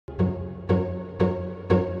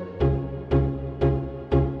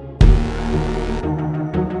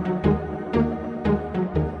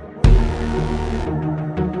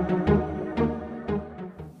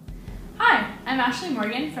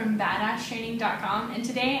Morgan from BADashtraining.com, and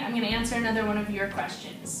today I'm going to answer another one of your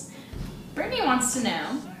questions. Brittany wants to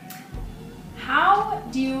know, how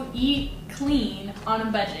do you eat clean on a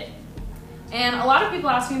budget? And a lot of people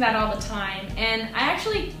ask me that all the time, and I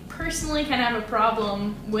actually personally kind of have a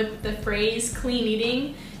problem with the phrase clean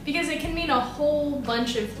eating because it can mean a whole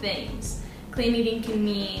bunch of things. Clean eating can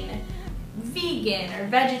mean vegan or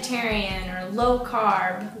vegetarian or low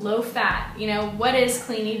carb, low fat. You know, what is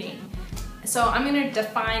clean eating? So I'm going to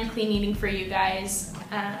define clean eating for you guys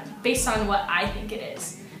based on what I think it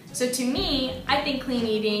is. So to me, I think clean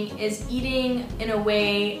eating is eating in a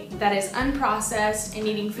way that is unprocessed and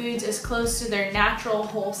eating foods as close to their natural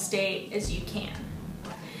whole state as you can.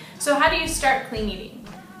 So how do you start clean eating?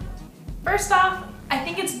 First off, I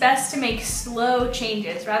think it's best to make slow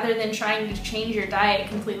changes rather than trying to change your diet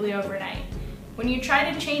completely overnight. When you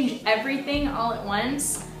try to change everything all at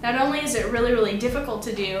once, not only is it really difficult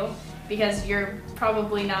to do because you're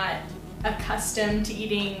probably not accustomed to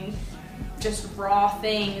eating just raw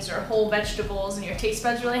things or whole vegetables and your taste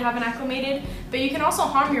buds really haven't acclimated, but you can also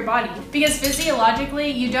harm your body because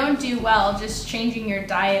physiologically you don't do well just changing your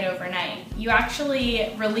diet overnight. You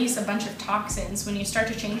actually release a bunch of toxins when you start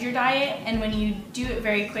to change your diet, and when you do it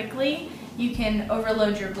very quickly, you can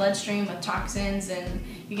overload your bloodstream with toxins and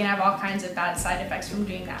you can have all kinds of bad side effects from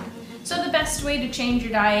doing that. So the best way to change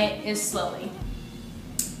your diet is slowly.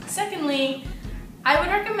 Secondly, I would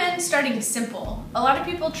recommend starting simple. A lot of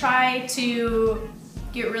people try to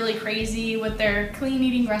get really crazy with their clean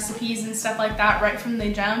eating recipes and stuff like that right from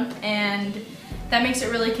the jump, and that makes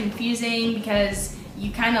it really confusing because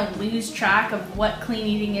you kind of lose track of what clean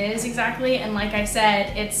eating is exactly, and like I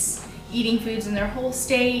said, it's eating foods in their whole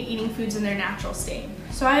state, eating foods in their natural state.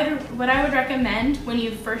 So what I would recommend when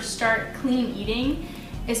you first start clean eating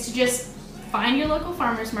is to just find your local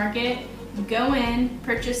farmer's market, go in,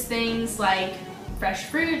 purchase things like fresh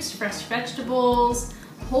fruits, fresh vegetables,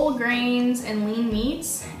 whole grains, and lean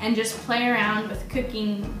meats, and just play around with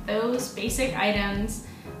cooking those basic items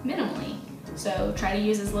minimally. So try to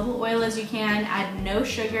use as little oil as you can, add no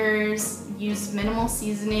sugars, use minimal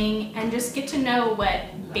seasoning, and just get to know what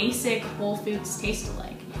basic whole foods taste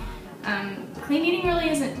like. Clean eating really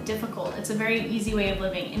isn't difficult. It's a very easy way of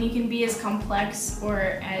living, and you can be as complex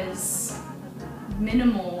or as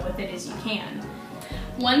minimal with it as you can.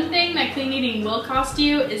 One thing that clean eating will cost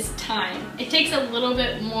you is time. It takes a little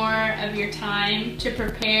bit more of your time to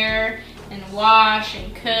prepare and wash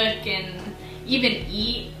and cook and even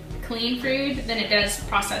eat clean food than it does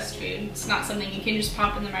processed food. It's not something you can just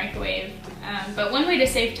pop in the microwave. But one way to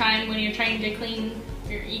save time when you're trying to clean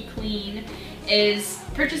or eat clean is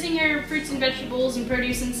purchasing your fruits and vegetables and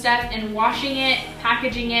produce and stuff and washing it,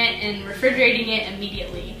 packaging it, and refrigerating it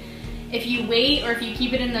immediately. If you wait or if you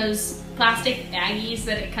keep it in those plastic baggies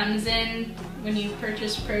that it comes in when you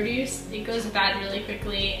purchase produce, it goes bad really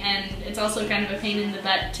quickly, and it's also kind of a pain in the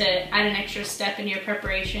butt to add an extra step in your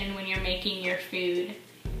preparation when you're making your food.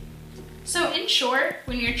 So in short,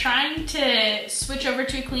 when you're trying to switch over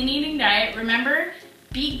to a clean eating diet, remember,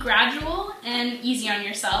 be gradual and easy on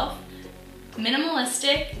yourself,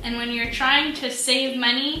 minimalistic, and when you're trying to save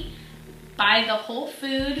money, buy the whole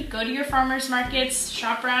food, go to your farmers markets,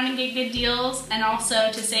 shop around and get good deals, and also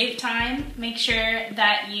to save time, make sure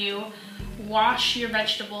that you wash your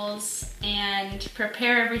vegetables and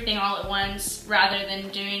prepare everything all at once rather than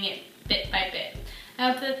doing it bit by bit.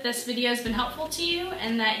 I hope that this video has been helpful to you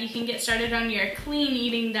and that you can get started on your clean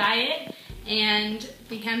eating diet and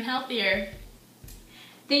become healthier.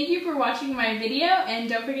 Thank you for watching my video, and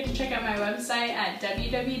don't forget to check out my website at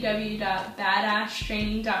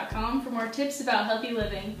www.badashtraining.com for more tips about healthy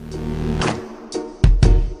living.